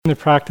The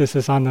practice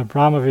is on the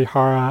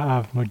Brahmavihara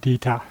of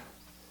mudita,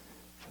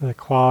 so the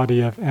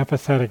quality of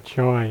empathetic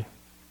joy.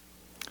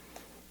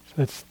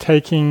 So it's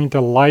taking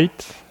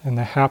delight in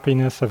the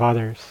happiness of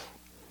others,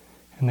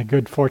 in the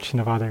good fortune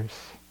of others.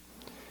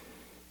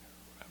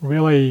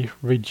 Really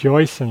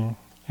rejoicing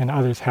in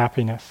others'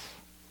 happiness.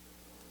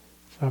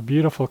 It's a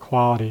beautiful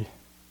quality.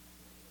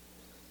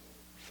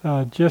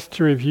 So just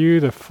to review,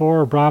 the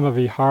 4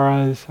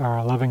 Brahmaviharas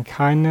are loving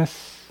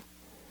kindness,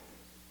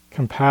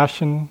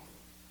 compassion,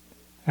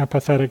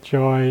 empathetic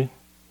joy,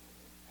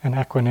 and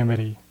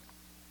equanimity.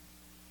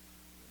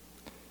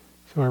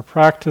 So we're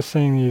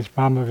practicing these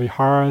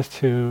Brahmaviharas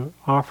to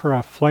offer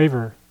a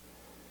flavor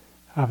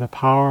of the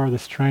power, the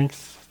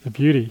strength, the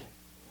beauty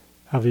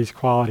of these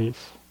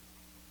qualities.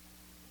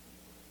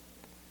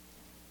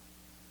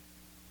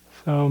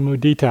 So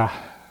mudita,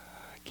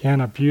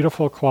 again, a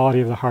beautiful quality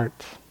of the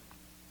heart.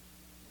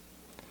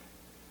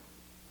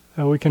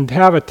 So we can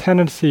have a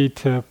tendency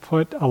to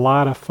put a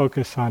lot of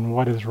focus on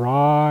what is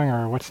wrong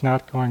or what's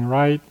not going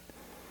right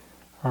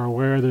or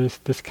where there's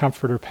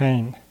discomfort or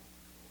pain.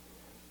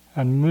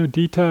 And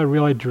mudita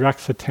really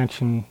directs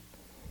attention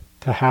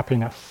to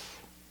happiness,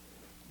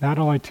 not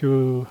only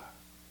to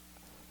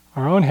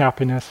our own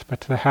happiness, but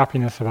to the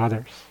happiness of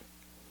others.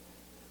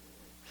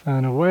 So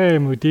in a way,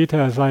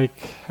 mudita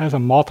has a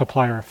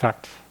multiplier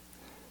effect.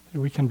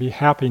 We can be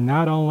happy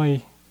not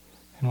only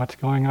in what's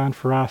going on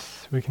for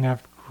us, we can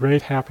have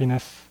great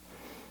happiness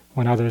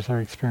when others are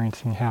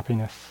experiencing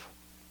happiness.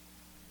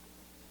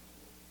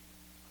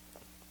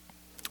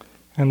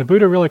 And the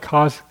Buddha really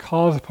calls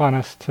upon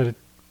us to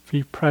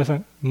be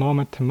present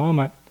moment to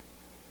moment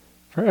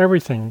for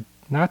everything,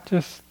 not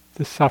just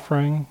the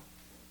suffering,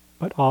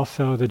 but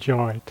also the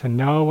joy. To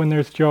know when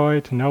there's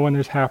joy, to know when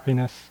there's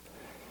happiness,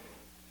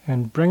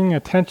 and bringing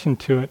attention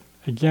to it,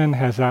 again,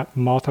 has that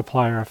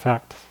multiplier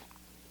effect.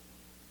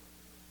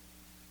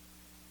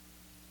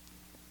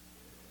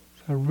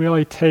 So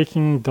really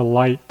taking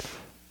delight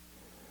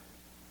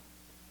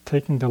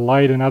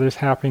in others'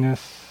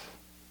 happiness,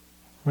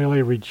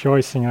 really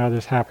rejoicing in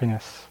others'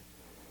 happiness.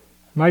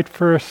 It might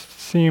first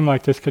seem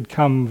like this could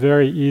come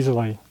very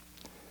easily,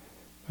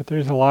 but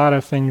there's a lot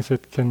of things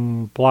that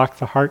can block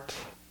the heart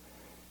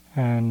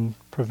and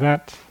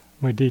prevent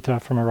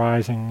mudita from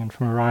arising and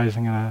from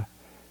arising at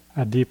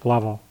a deep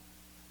level.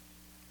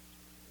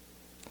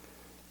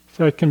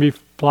 So it can be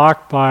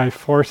blocked by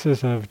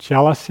forces of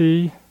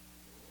jealousy,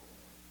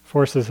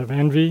 forces of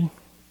envy.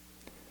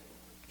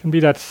 It can be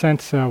that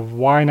sense of,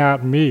 why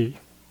not me?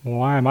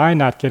 Why am I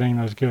not getting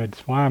those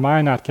goods? Why am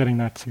I not getting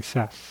that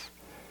success?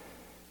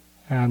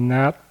 And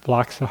that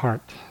blocks the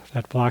heart.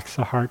 That blocks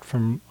the heart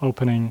from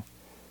opening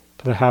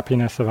to the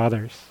happiness of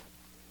others.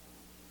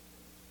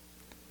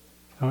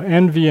 So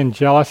envy and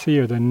jealousy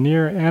are the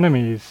near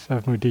enemies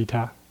of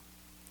mudita.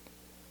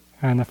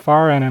 And the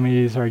far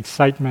enemies are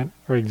excitement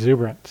or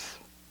exuberance.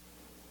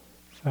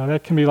 So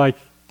that can be like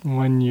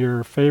when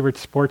your favorite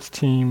sports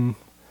team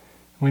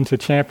wins a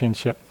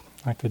championship.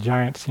 Like the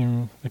Giants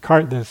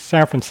the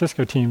San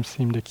Francisco teams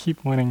seem to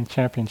keep winning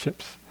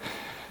championships.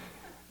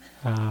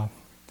 So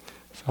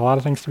a lot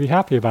of things to be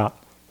happy about.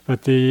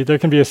 But there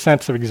can be a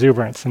sense of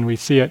exuberance, and we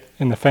see it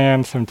in the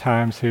fans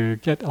sometimes who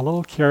get a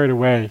little carried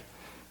away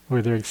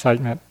with their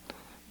excitement,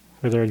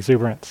 with their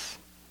exuberance.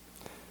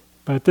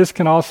 But this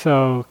can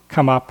also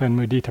come up in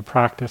mudita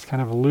practice,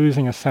 kind of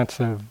losing a sense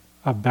of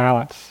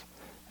balance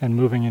and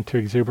moving into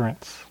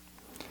exuberance.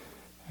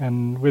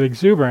 And with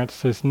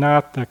exuberance, there's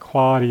not the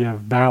quality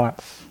of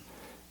balance.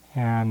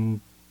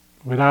 And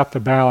without the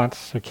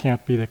balance, there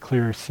can't be the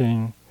clear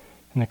seeing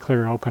and the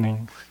clear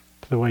openings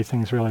to the way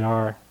things really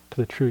are, to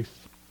the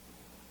truth.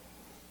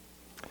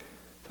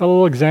 So a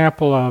little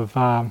example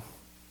of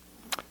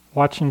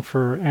watching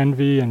for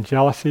envy and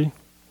jealousy.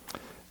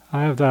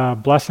 I have the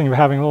blessing of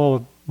having a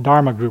little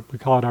Dharma group. We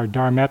call it our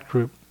Dharmet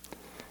group.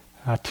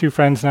 2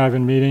 friends and I have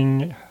been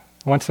meeting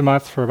once a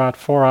month for about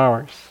 4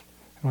 hours.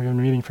 And we've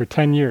been meeting for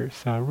 10 years.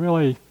 So a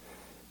really,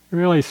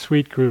 really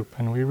sweet group.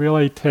 And we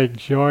really take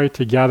joy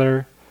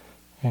together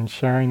in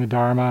sharing the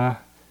Dharma,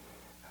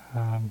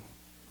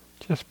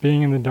 just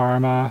being in the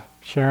Dharma,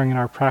 sharing in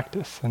our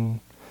practice. And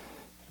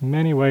in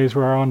many ways,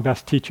 we're our own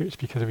best teachers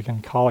because we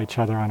can call each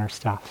other on our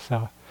stuff.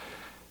 So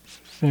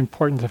it's the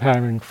importance of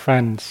having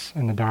friends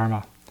in the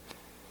Dharma.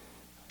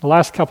 The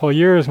last couple of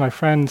years, my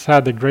friends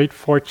had the great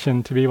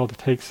fortune to be able to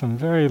take some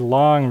very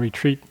long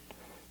retreat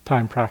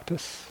time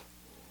practice.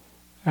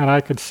 And I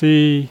could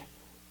see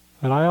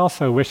that I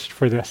also wished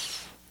for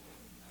this,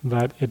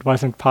 but it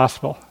wasn't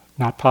possible.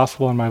 Not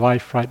possible in my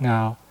life right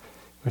now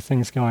with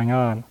things going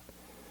on.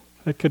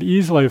 It could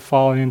easily have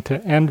fallen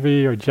into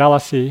envy or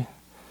jealousy.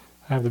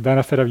 I have the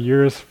benefit of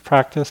years of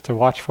practice to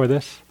watch for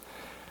this.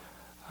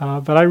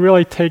 But I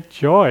really take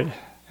joy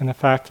in the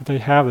fact that they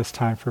have this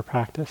time for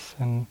practice.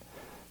 And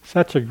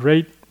such a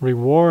great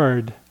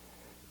reward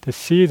to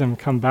see them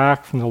come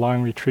back from the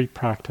long retreat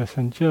practice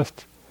and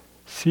just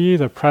see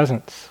the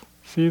presence,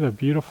 see the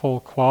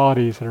beautiful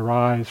qualities that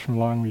arise from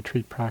long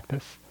retreat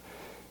practice,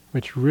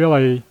 which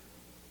really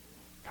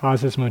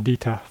causes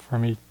mudita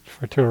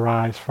to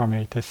arise for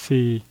me, to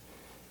see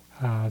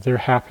their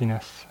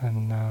happiness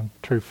and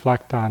to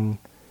reflect on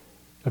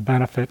the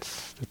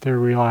benefits that they're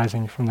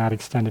realizing from that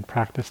extended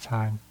practice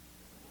time.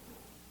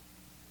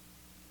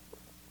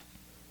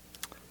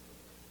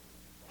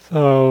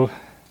 So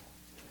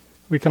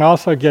we can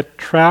also get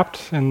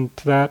trapped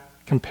into that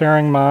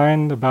comparing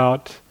mind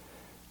about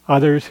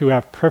others who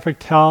have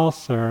perfect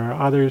health or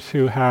others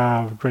who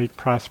have great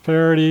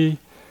prosperity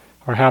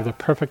or have the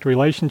perfect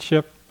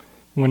relationship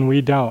when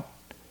we don't.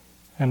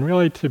 And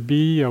really to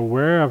be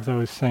aware of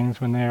those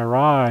things when they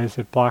arise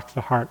that block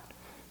the heart,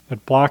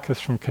 that block us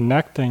from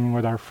connecting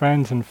with our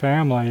friends and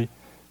family,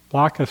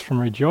 block us from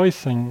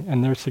rejoicing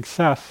in their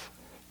success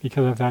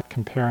because of that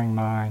comparing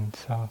mind.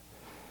 So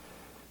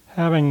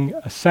having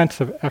a sense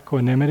of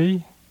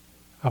equanimity,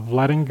 of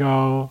letting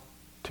go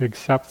to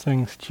accept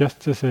things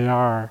just as they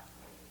are,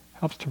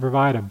 helps to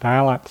provide a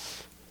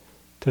balance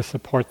to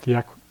support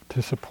the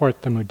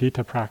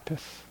mudita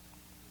practice.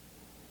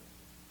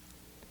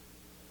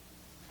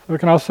 We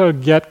can also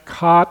get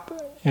caught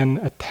in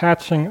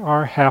attaching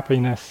our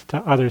happiness to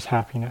others'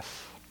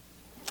 happiness.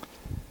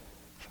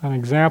 So an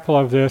example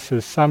of this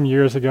is some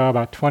years ago,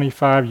 about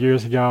 25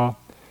 years ago,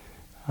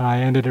 I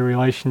ended a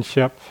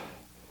relationship.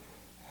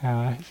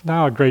 He's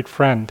now a great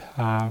friend.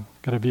 Going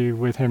to be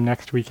with him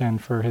next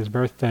weekend for his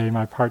birthday.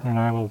 My partner and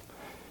I will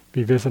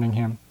be visiting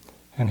him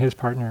and his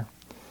partner.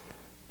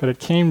 But it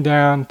came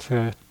down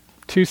to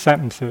 2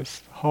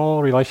 sentences, the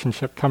whole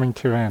relationship coming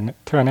to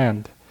an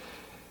end.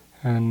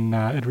 And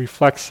it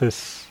reflects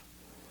this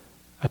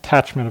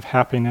attachment of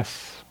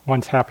happiness,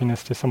 one's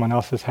happiness to someone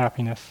else's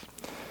happiness.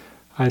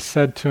 I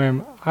said to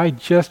him, "I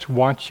just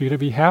want you to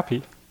be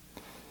happy."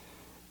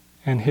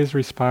 And his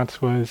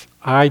response was,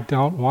 "I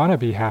don't want to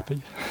be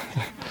happy."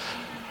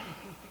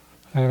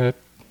 And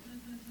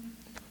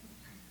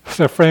it's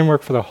a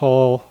framework for the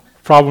whole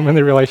problem in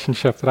the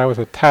relationship, that I was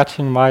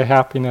attaching my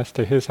happiness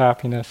to his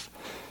happiness,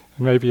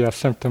 and maybe a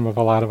symptom of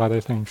a lot of other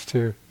things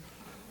too.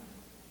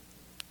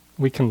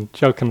 We can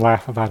joke and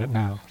laugh about it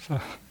now.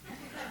 So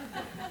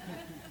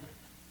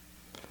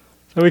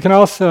we can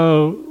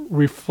also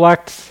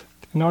reflect,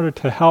 in order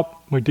to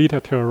help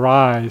mudita to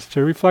arise,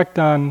 to reflect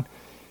on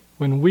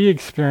when we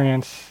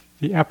experience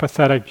the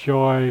empathetic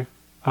joy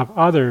of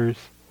others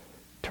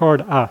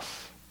toward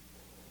us.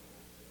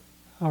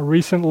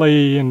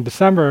 Recently, in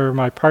December,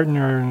 my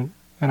partner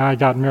and I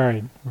got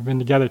married. We've been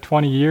together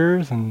 20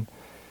 years, and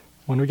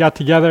when we got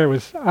together, it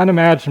was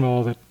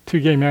unimaginable that 2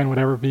 gay men would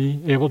ever be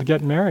able to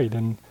get married.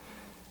 And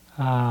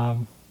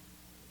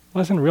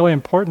wasn't really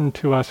important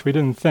to us, we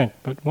didn't think.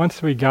 But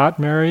once we got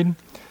married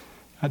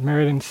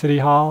in City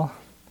Hall,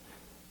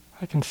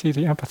 I can see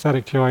the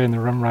empathetic joy in the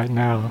room right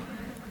now.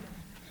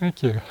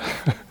 Thank you.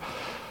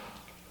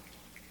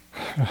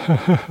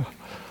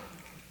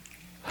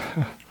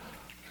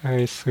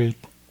 Very sweet.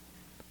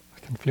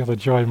 I can feel the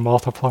joy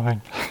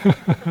multiplying.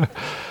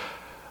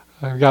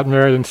 I got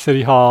married in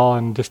City Hall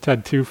and just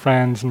had 2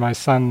 friends and my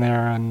son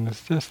there, and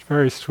it's just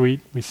very sweet.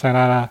 We sent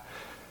out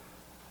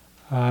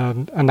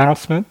an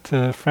announcement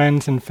to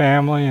friends and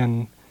family,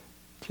 and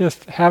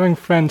just having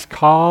friends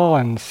call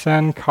and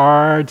send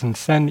cards and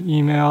send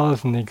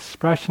emails, and the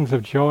expressions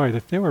of joy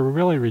that they were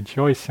really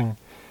rejoicing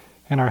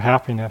in our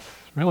happiness.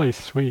 Really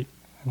sweet.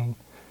 And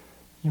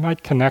you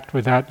might connect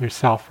with that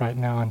yourself right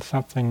now in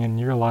something in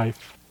your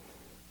life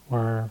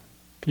where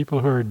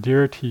people who are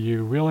dear to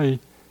you really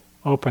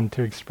open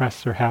to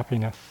express their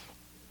happiness.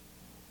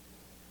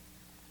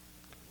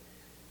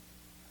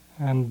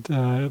 And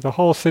the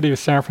whole city of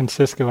San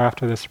Francisco,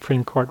 after the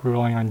Supreme Court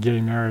ruling on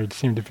gay marriage,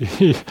 seemed to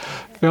be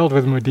filled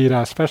with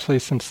mudita, especially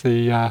since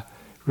the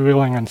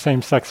ruling on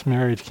same-sex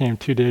marriage came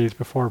 2 days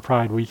before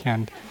Pride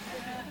weekend.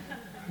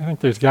 I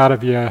think there's got to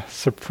be a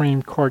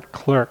Supreme Court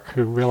clerk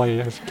who really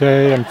is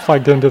gay and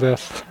plugged into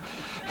this.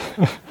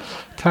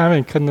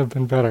 Timing couldn't have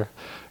been better.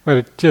 But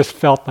it just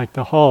felt like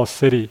the whole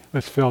city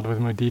was filled with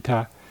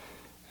mudita.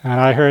 And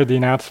I heard the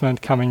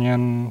announcement coming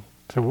in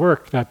to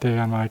work that day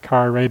on my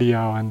car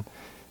radio, and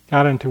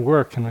got into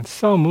work, and it's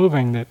so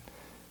moving that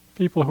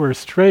people who are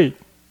straight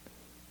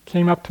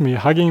came up to me,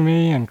 hugging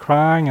me and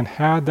crying, and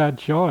had that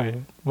joy.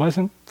 It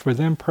wasn't for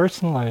them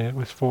personally, it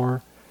was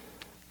for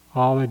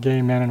all the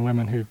gay men and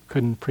women who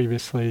couldn't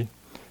previously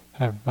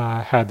have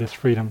had this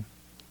freedom,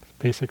 this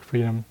basic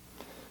freedom,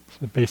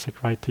 the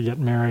basic right to get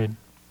married.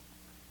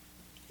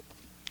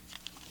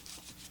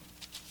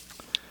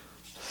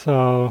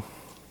 So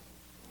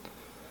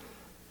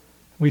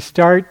we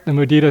start the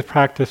mudita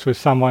practice with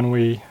someone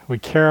we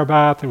care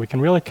about, that we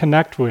can really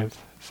connect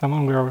with,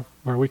 someone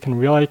where we can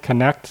really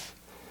connect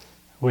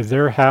with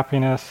their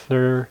happiness,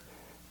 their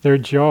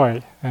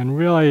joy, and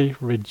really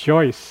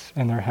rejoice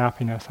in their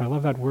happiness. I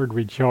love that word,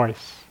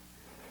 rejoice.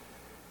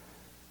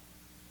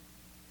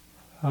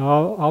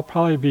 I'll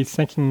probably be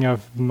thinking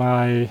of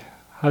my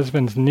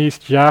husband's niece,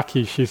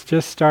 Jackie. She's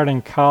just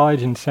starting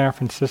college in San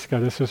Francisco.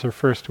 This was her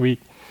first week.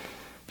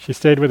 She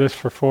stayed with us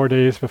for 4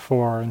 days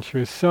before, and she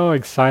was so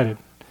excited.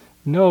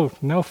 No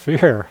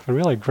fear.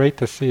 Really great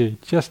to see.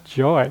 Just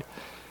joy.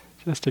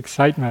 Just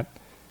excitement.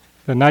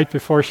 The night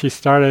before she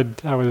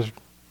started, I was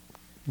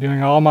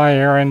doing all my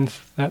errands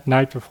that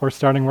night before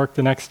starting work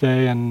the next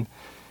day, and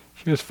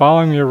she was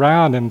following me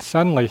around and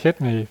suddenly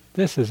hit me,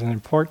 this is an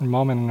important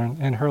moment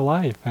in her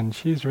life, and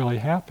she's really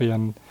happy,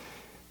 and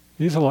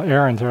these little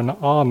errands are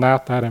all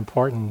not that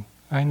important.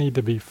 I need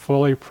to be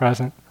fully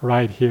present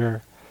right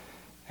here.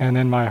 And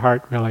then my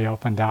heart really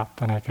opened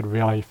up, and I could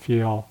really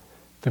feel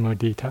the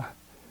mudita.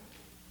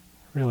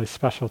 Really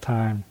special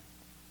time.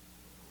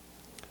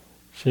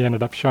 She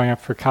ended up showing up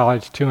for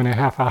college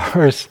 2.5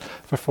 hours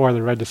before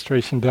the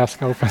registration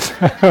desk opened.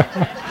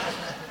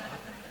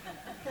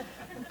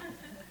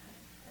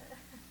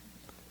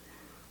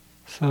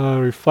 So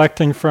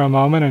reflecting for a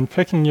moment and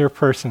picking your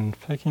person,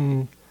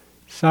 picking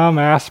some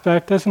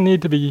aspect, doesn't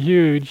need to be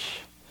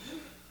huge.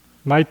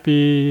 Might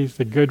be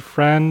the good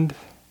friend,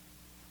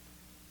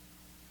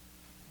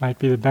 might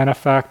be the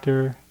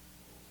benefactor.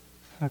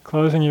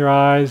 Closing your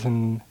eyes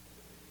and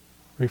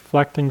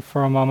reflecting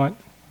for a moment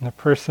on the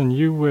person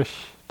you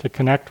wish to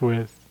connect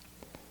with,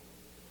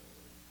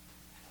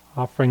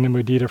 offering the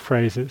mudita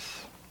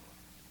phrases.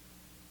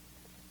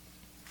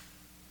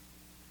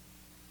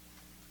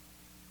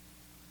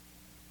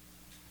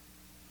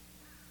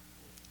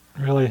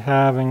 Really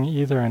having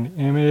either an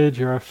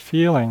image or a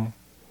feeling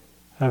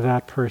of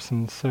that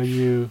person, so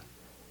you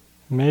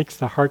make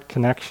the heart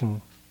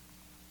connection.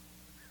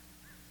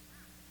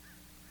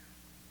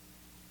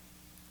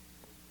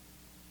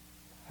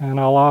 And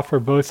I'll offer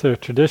both the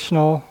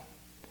traditional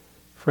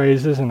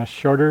phrases and a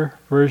shorter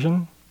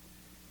version.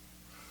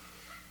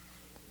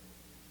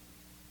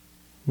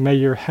 May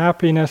your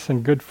happiness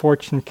and good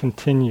fortune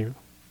continue.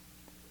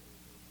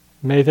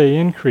 May they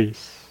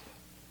increase.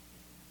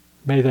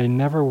 May they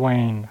never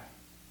wane.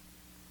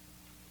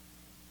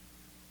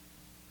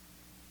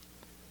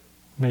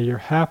 May your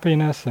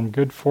happiness and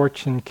good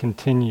fortune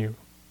continue.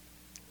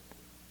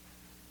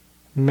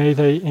 May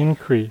they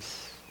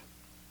increase.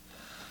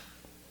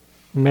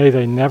 May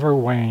they never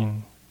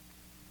wane.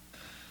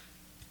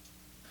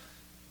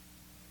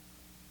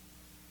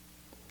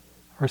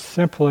 Or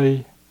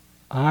simply,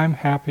 I'm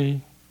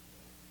happy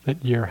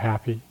that you're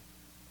happy.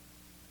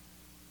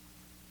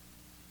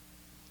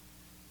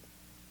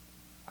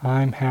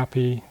 I'm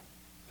happy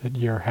that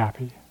you're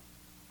happy.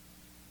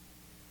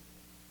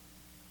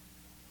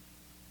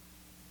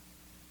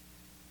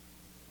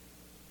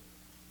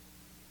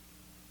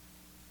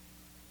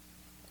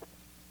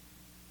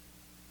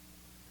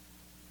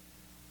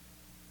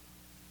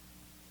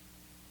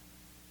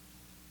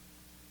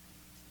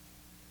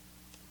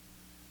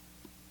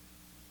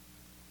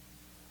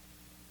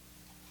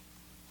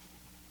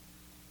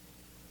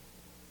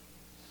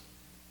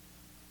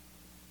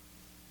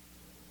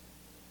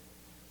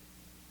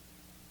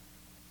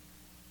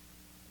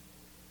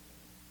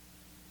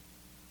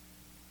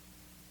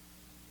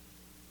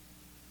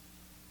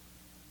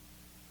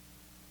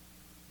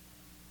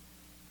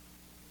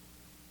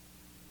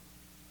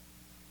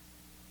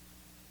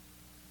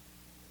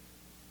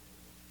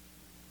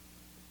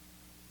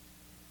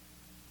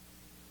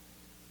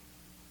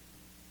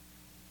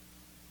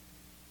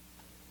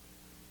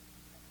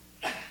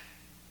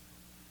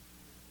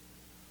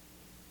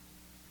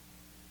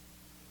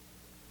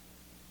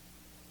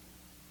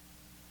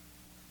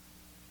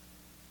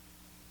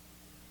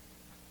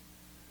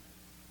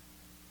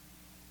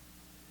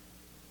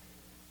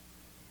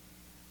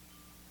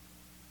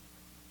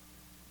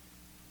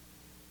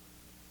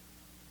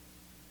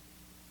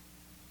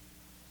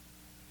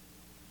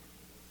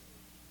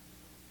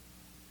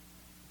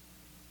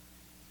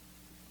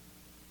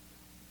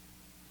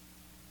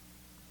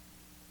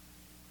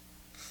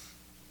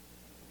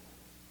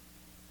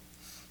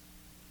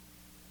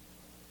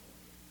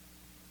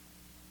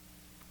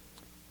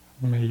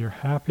 May your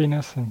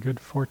happiness and good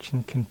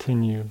fortune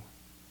continue.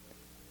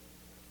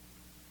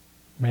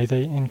 May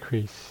they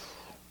increase.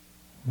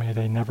 May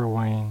they never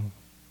wane.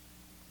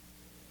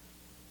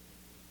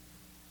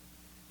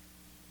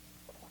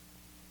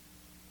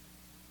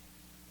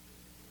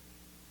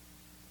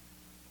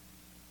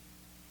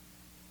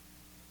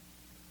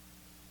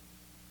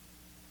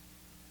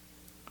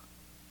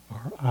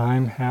 Or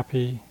I'm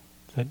happy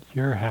that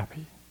you're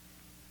happy.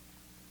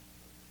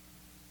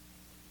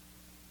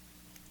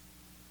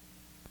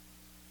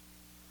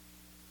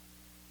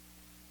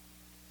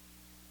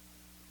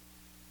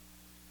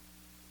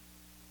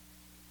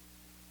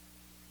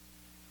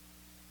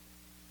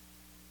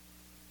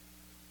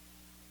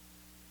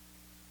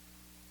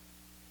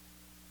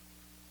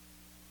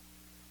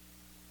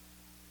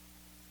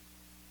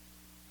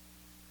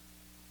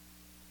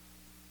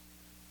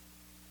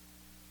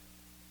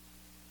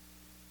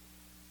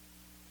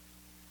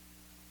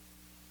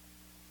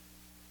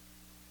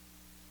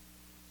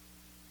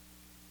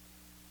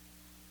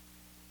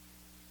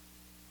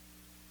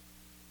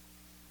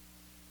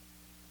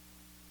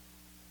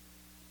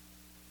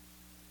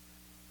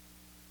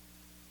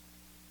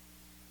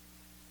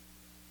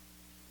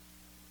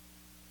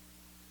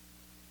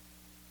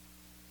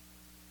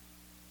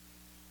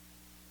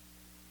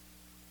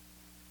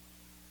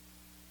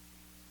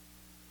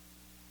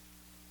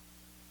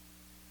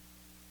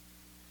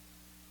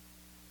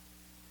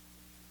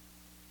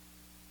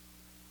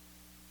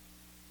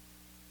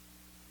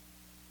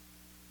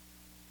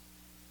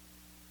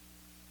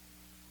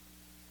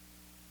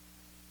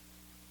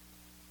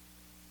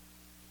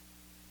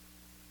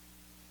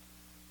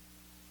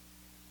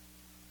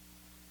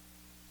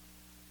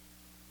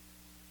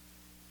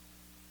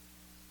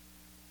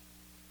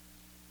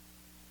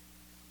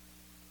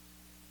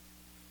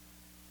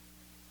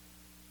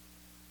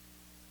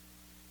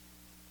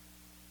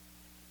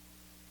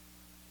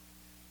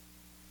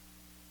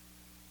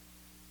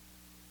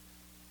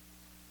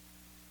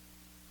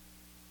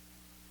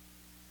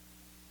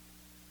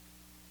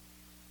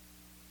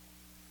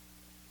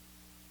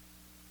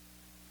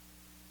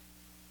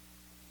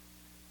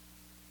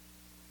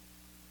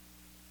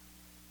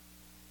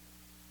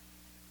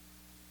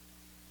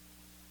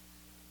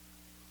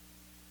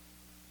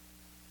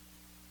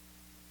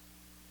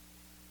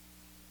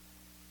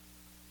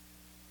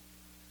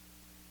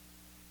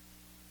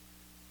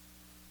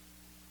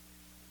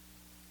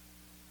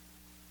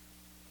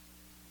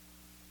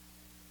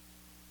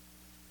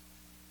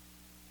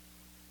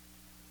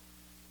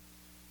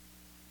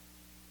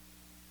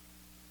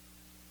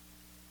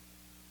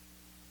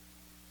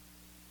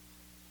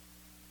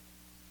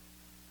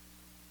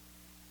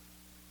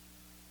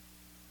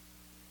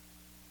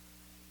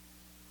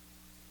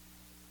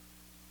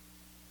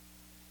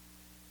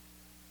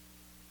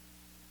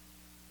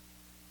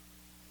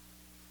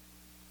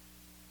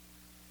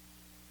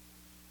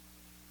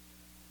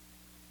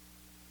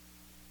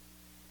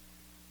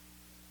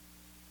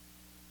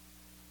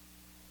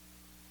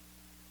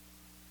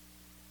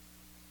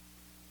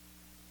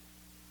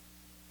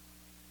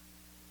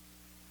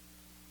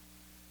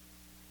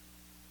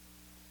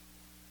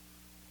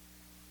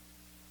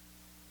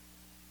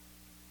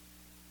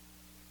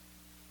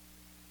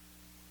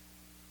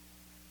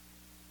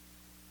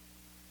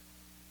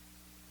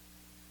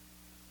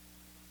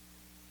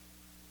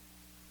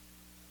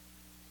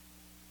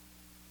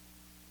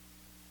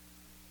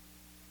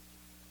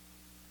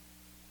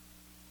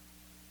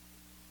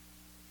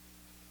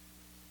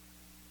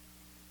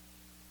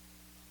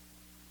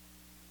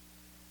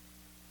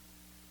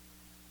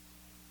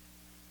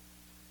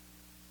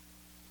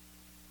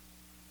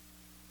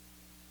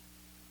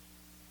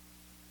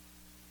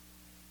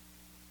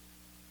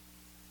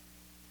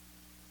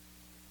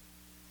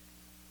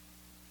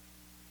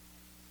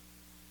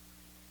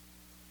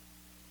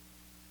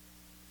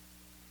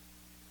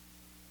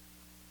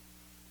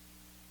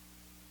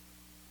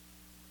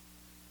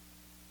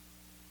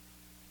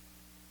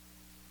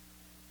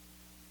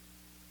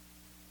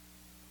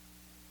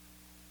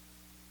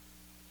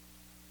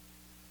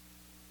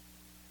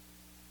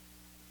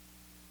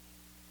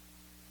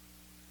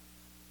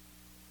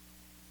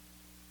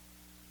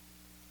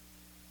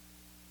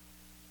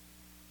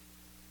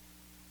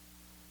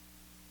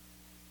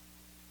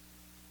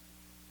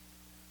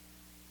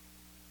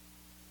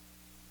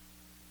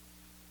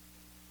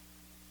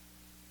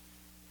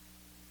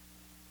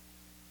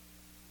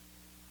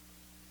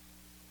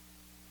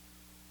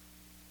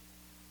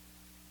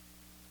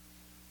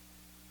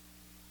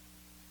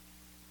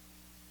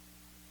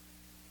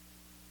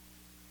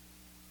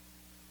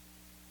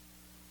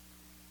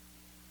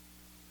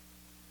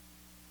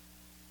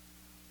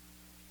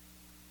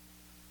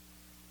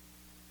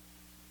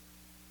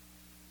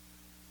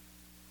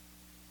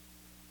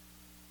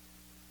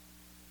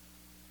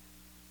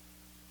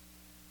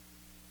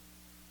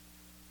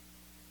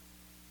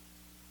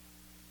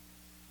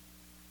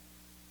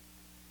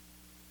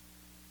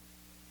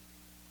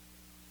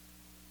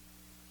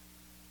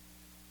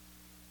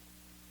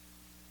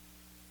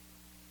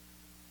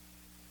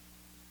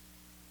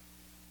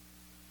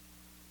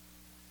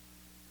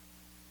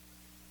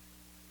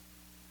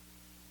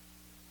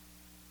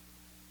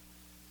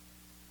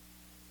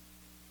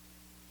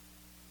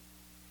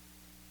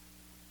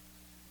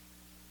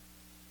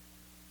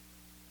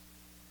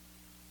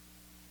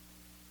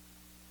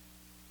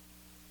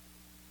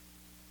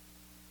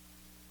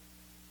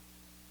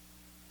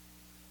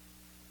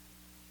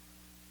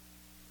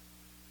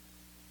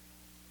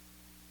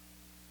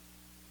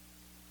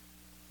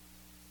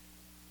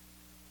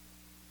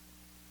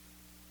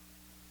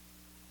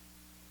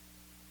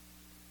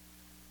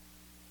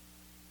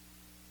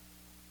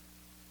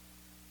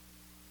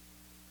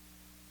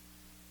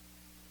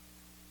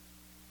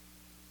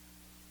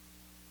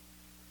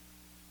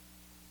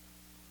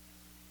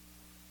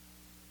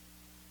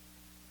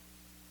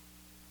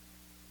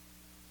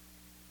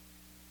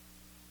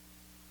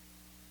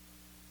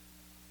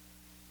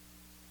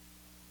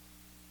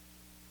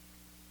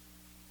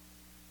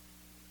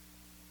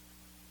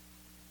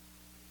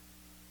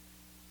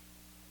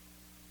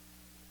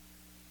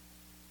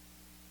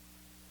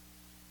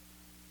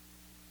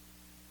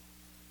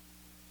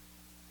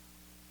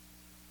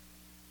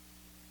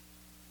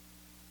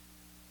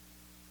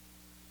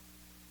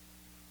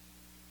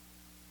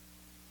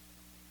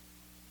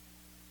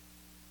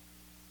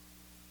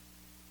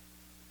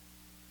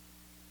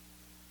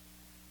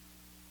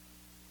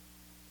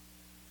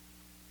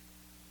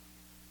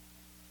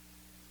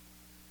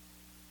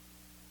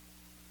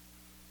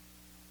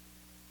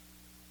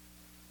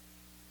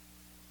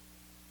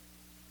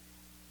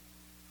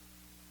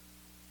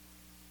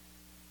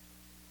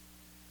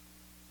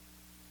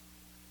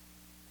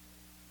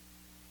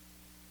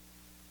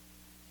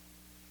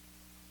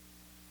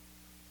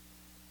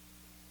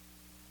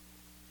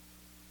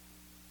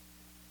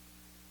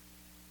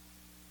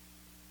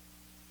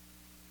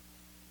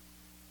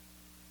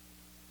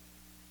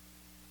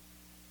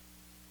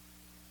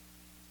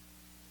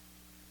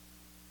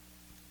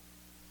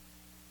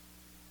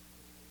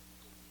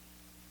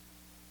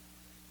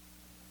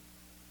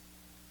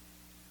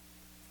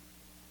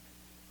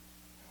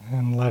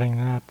 And letting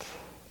that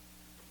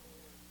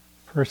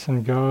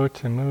person go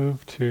to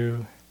move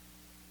to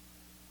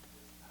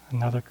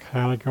another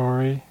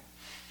category.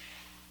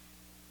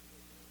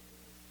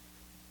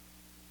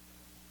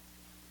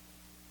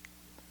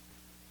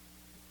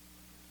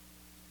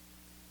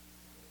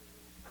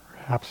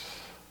 Perhaps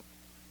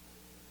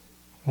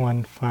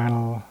one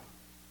final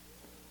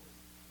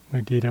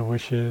mudita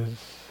wishes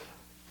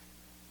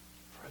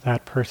for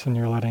that person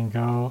you're letting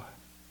go.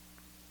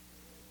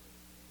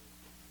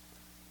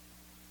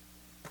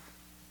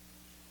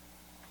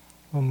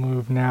 We'll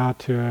move now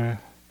to a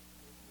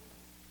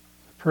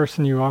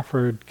person you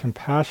offered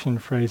compassion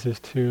phrases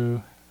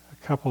to a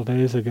couple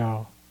days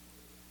ago.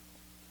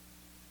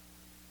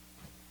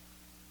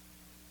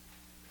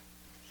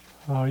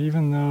 So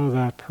even though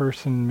that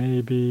person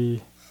may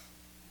be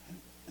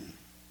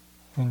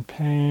in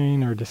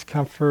pain or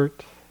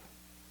discomfort,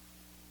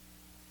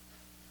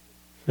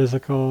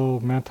 physical,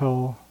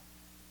 mental,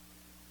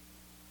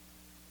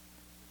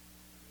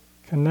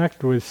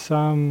 connect with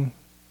something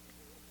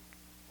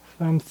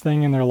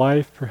in their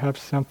life,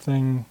 perhaps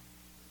something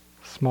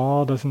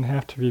small, doesn't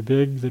have to be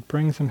big, that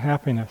brings them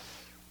happiness.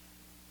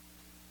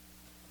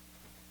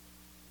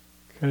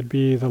 Could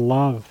be the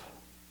love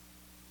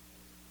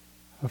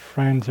of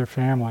friends or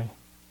family,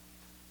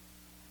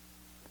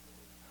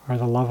 or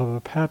the love of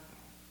a pet,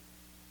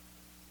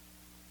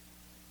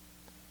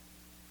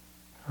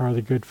 or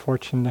the good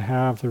fortune to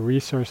have the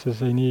resources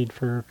they need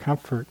for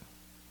comfort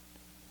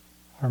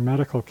or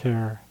medical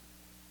care.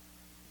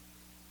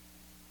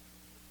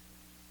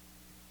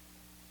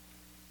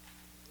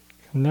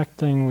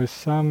 Connecting with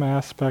some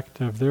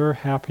aspect of their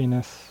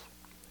happiness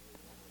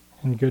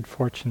and good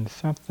fortune,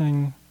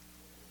 something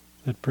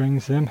that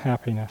brings them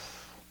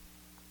happiness.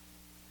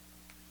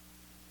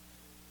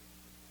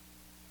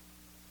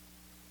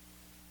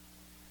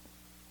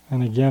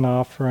 And again,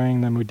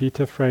 offering the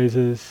mudita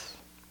phrases,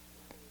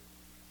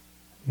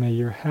 may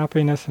your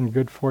happiness and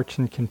good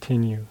fortune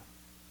continue.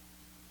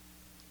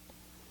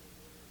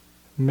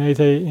 May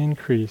they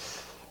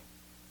increase.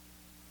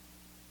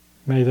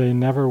 May they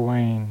never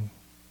wane.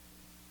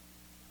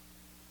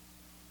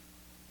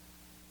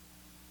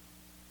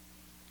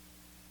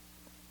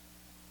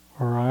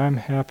 Or I'm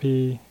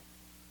happy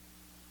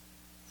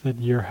that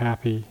you're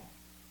happy.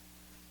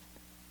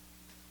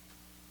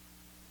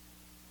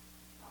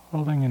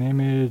 Holding an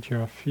image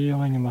or a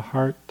feeling in the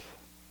heart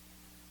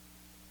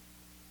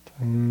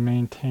to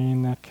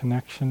maintain that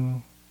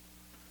connection.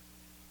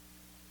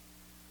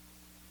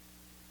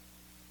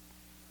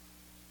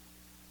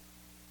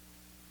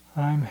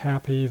 I'm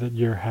happy that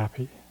you're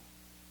happy.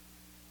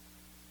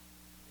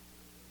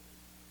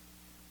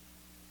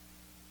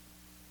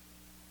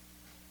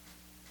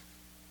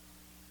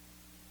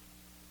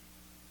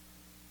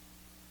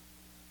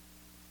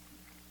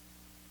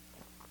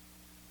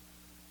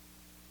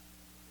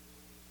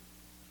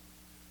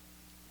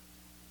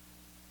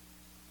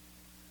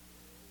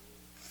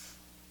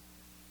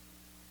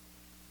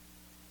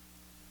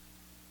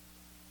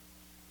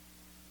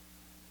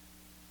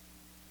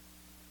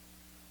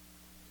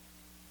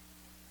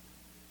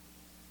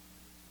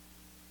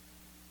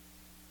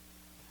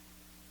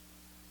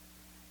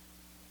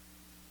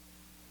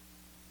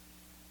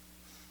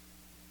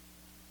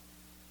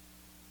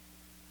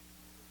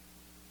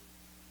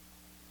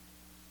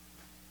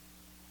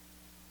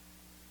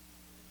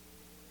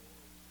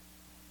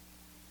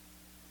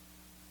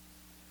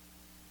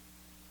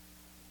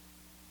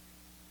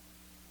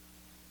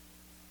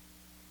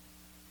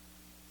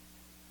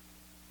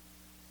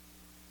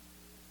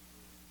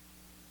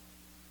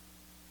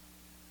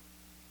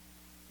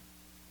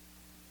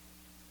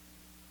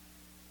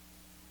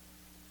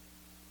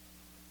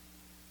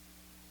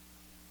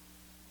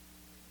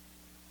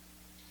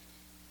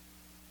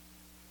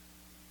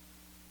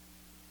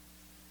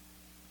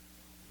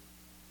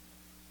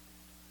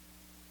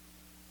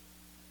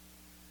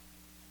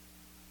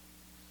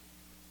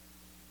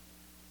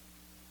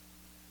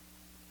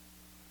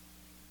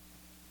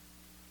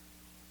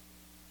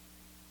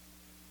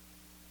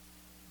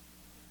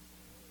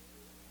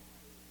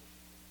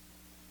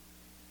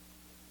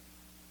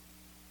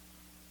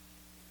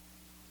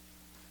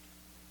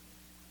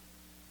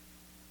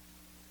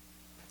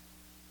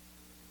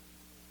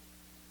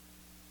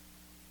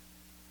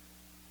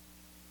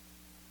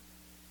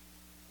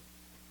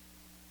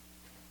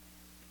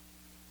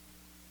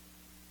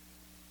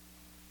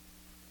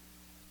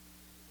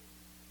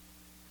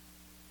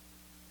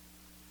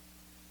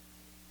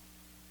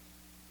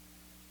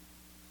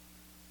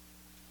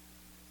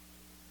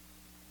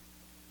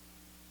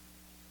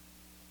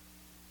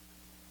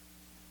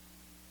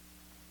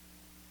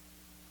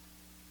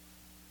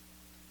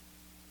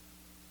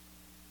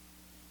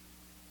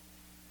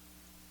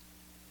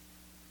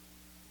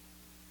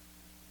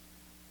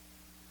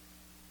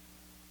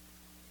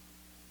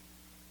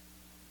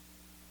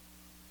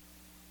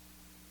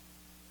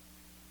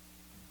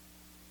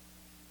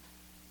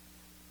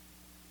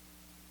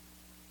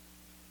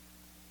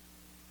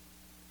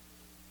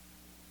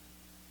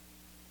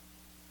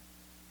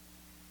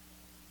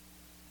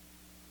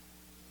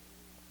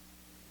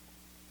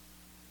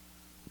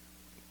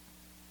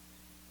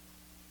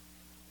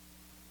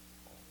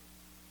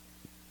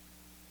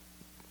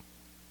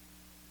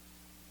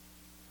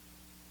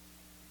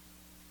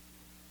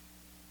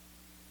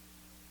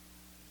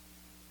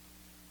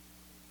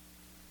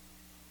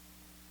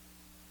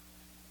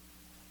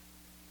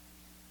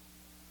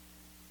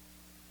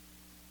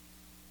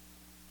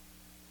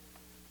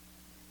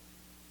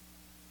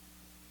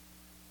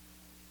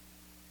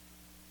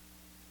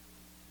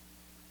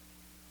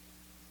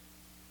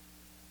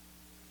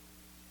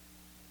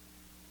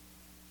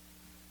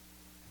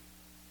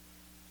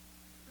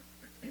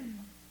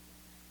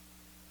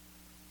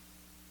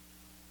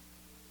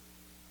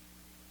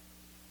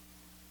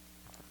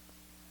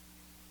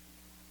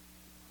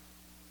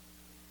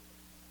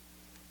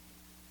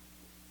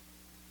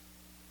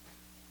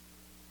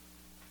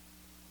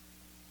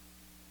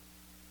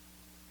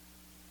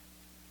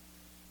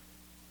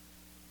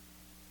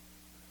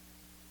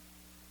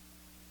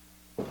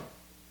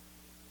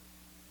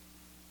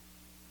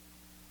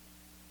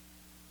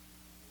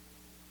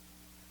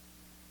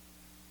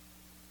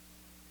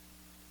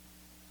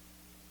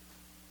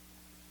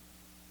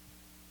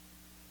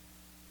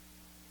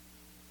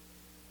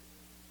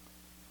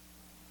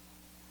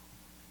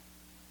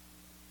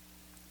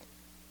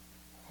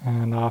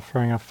 And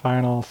offering a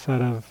final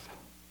set of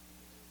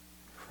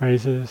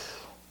phrases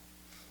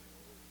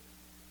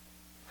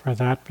for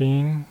that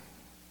being.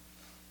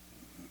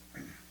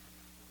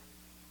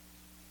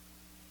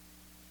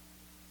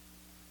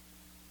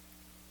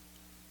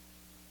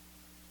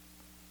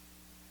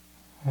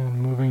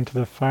 And moving to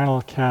the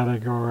final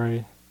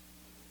category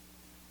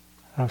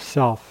of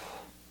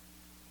self.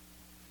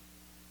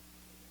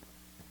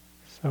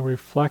 So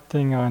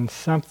reflecting on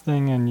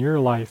something in your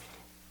life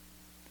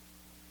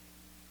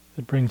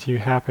that brings you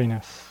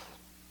happiness.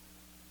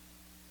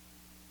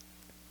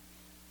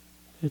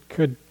 It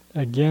could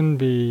again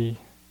be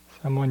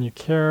someone you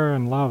care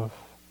and love,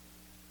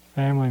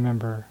 family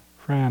member,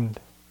 friend,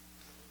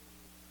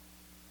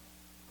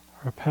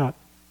 or a pet,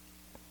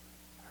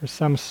 or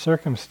some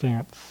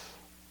circumstance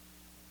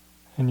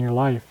in your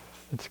life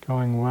that's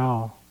going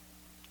well,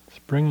 it's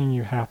bringing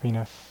you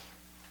happiness.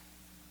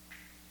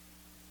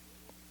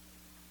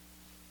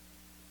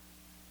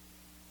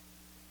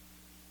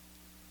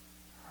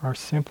 Or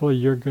simply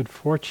your good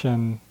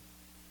fortune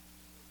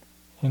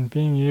in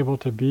being able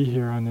to be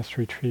here on this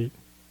retreat.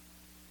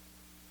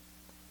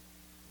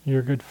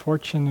 Your good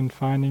fortune in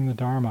finding the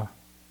Dharma.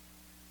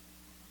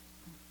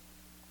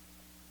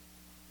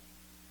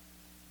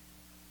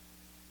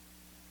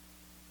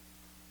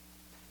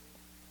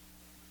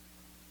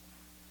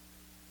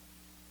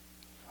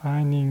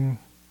 Finding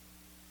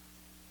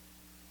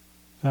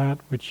that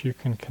which you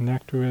can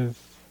connect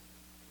with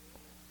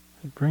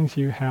that brings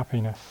you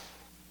happiness.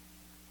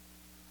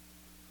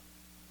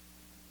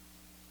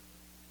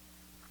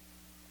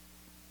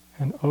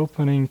 And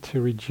opening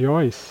to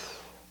rejoice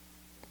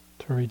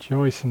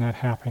in that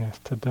happiness,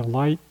 to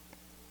delight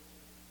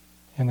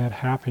in that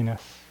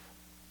happiness.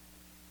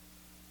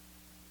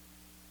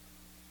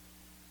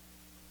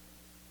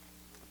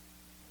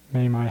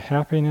 May my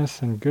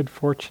happiness and good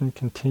fortune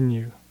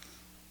continue.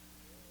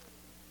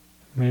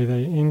 May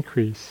they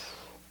increase.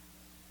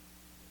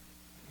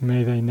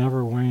 May they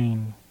never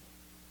wane.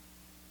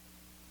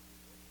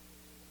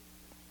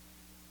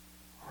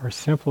 Or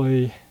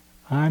simply,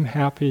 I'm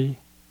happy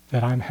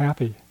that I'm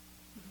happy.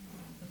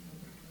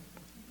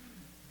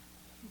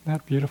 Isn't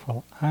that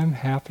beautiful? I'm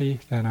happy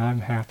that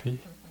I'm happy.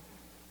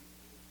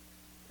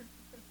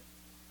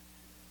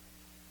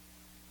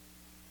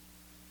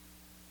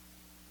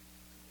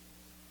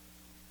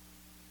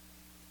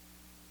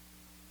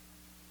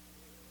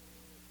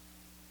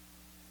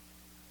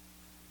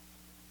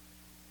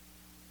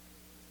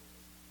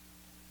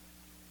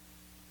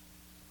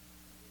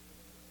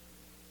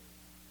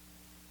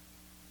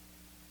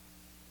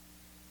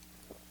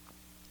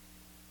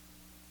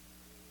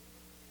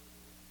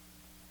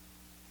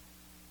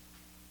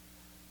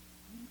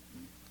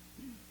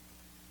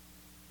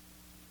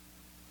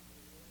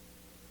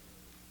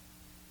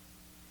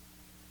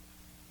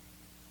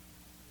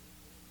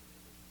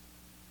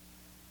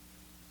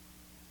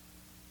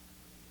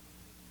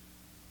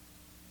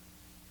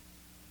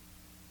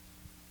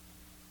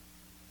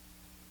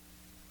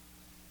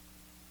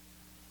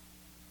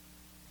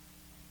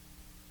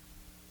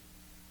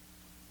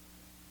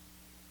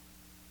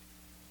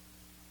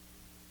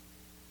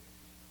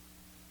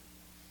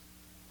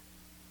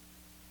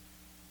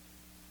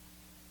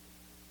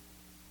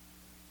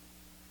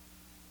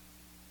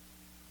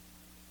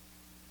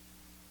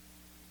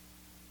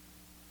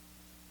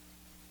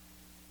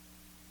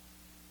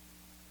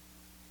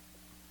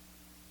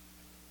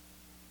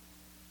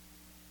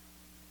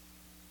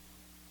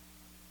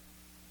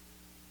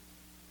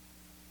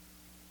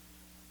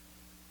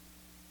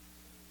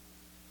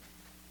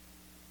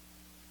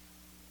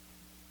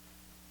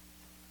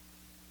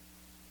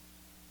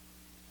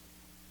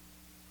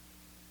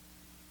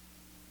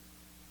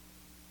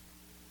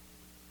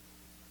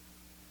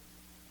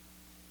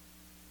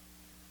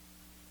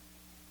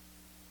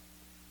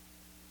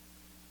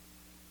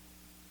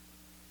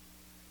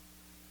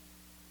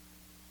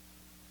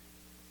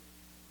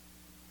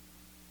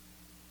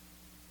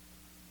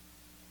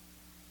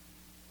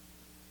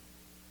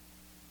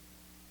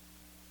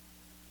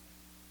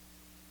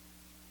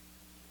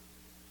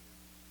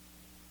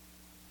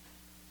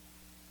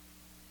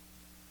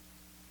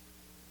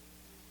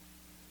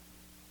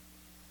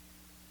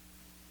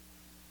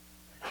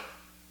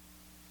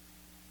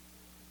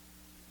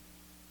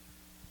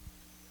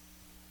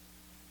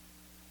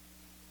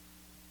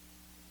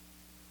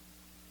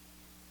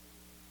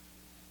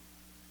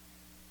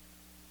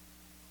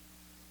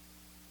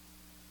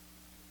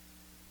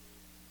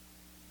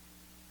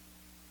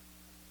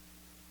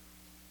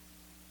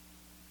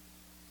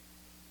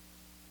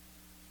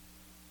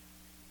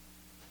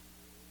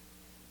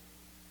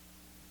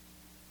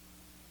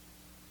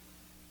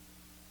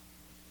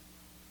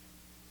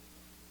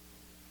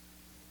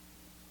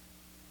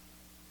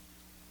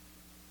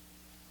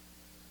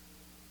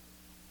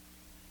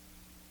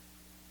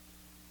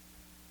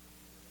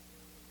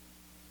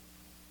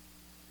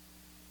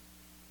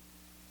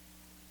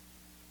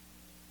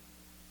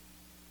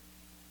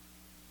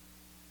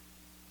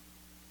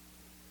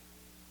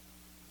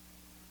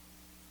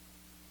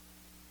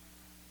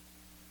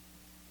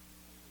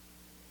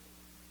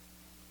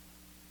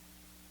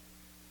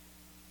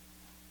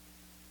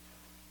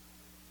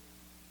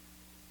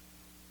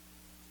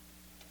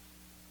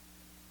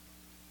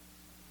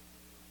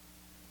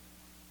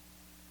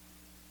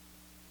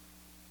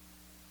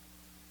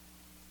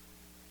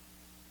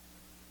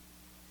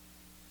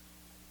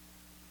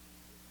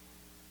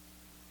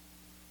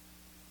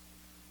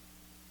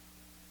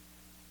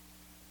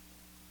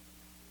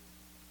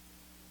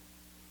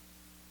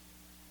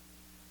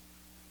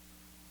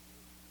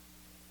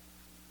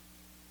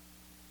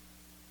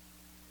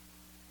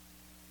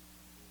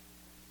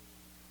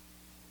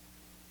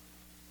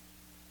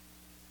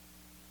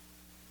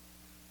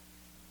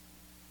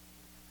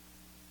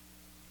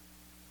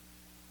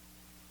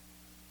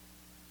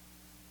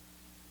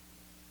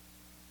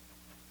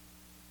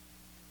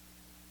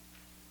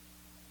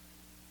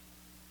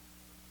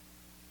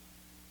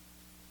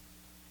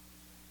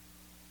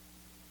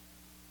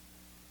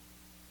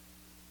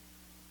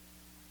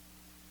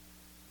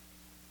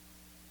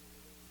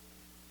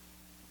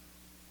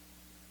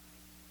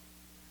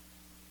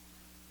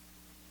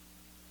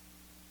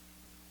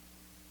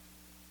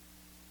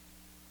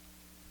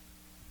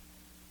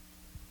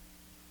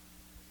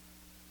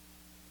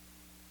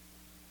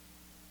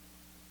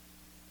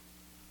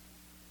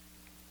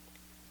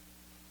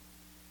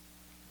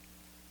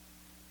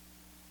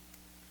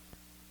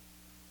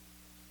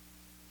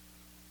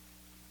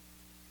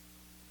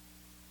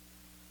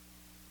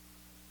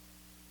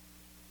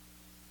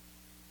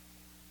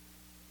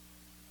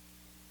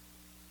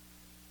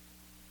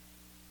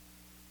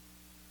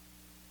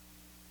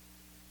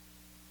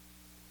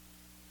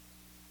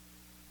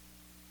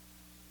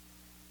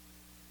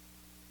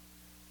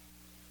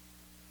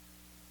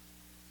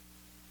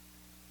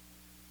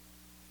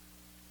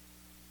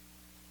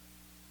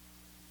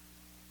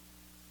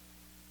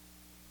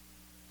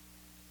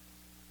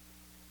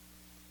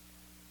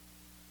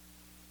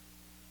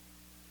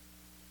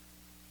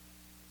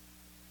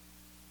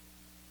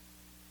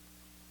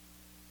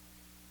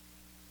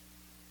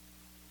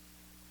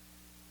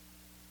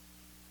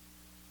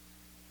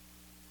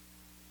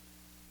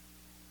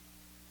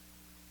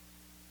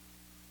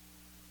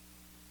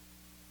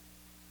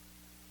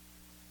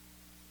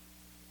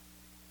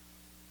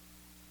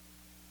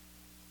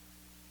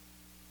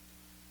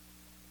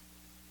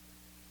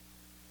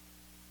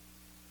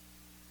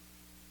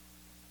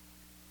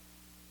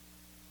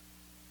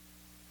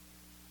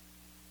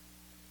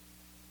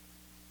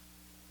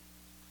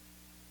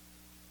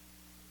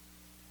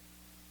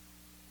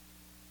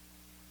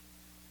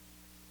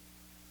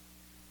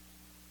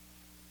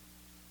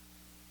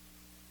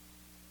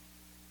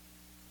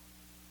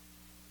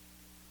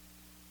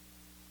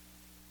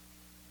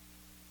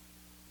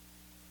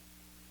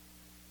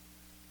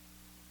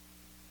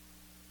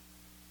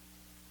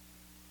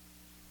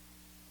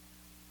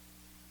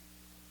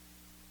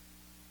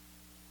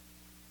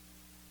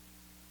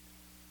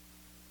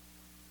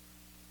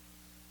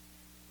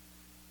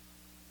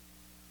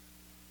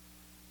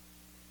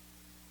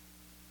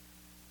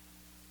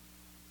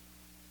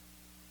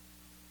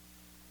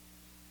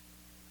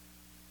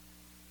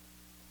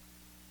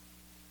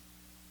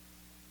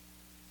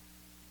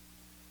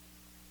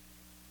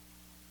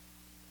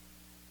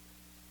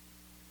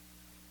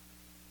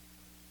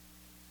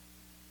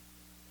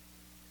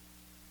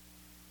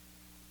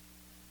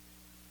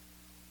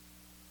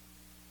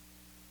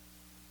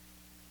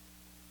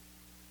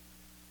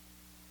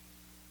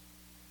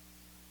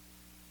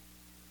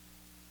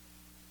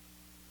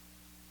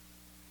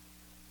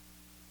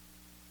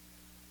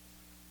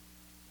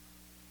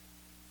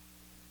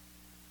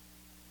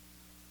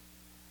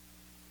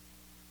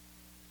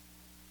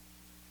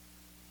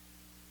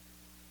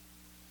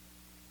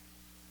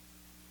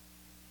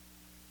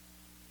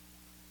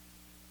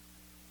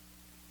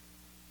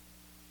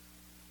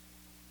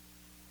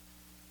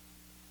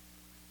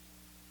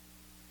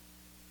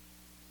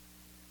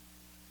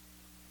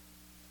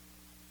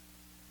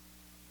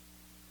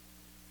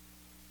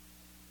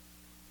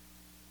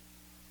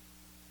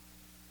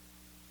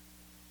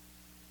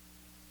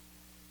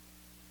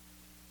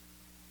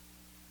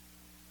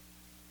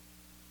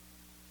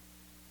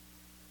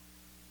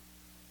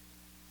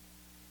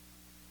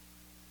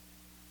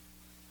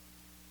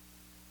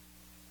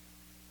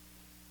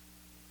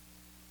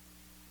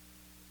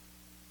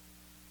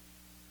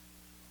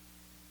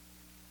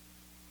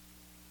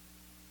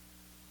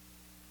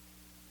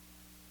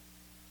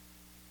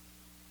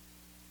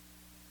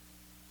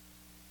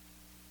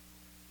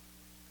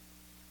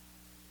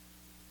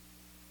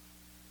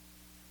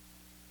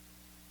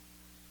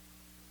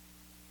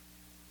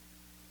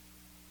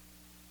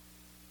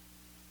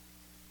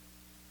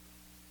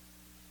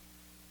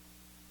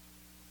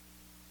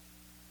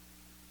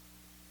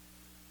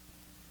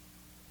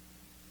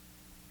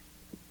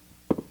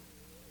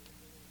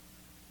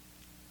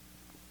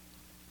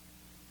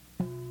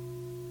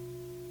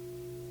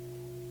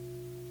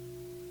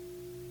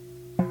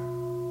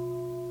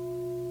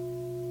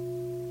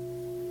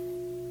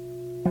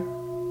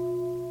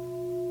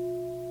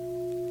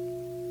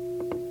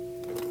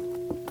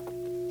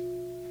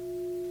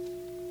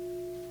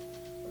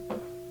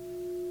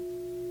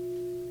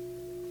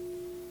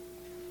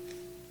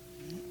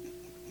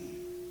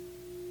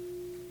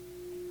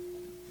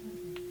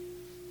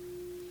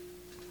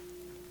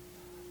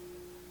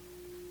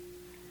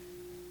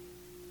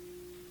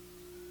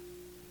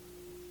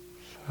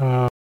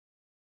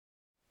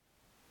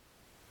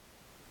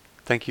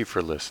 Thank you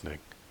for listening.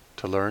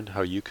 To learn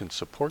how you can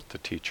support the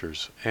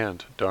teachers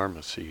and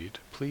Dharma Seed,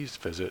 please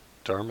visit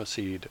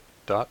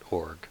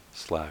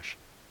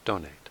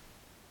dharmaseed.org/donate.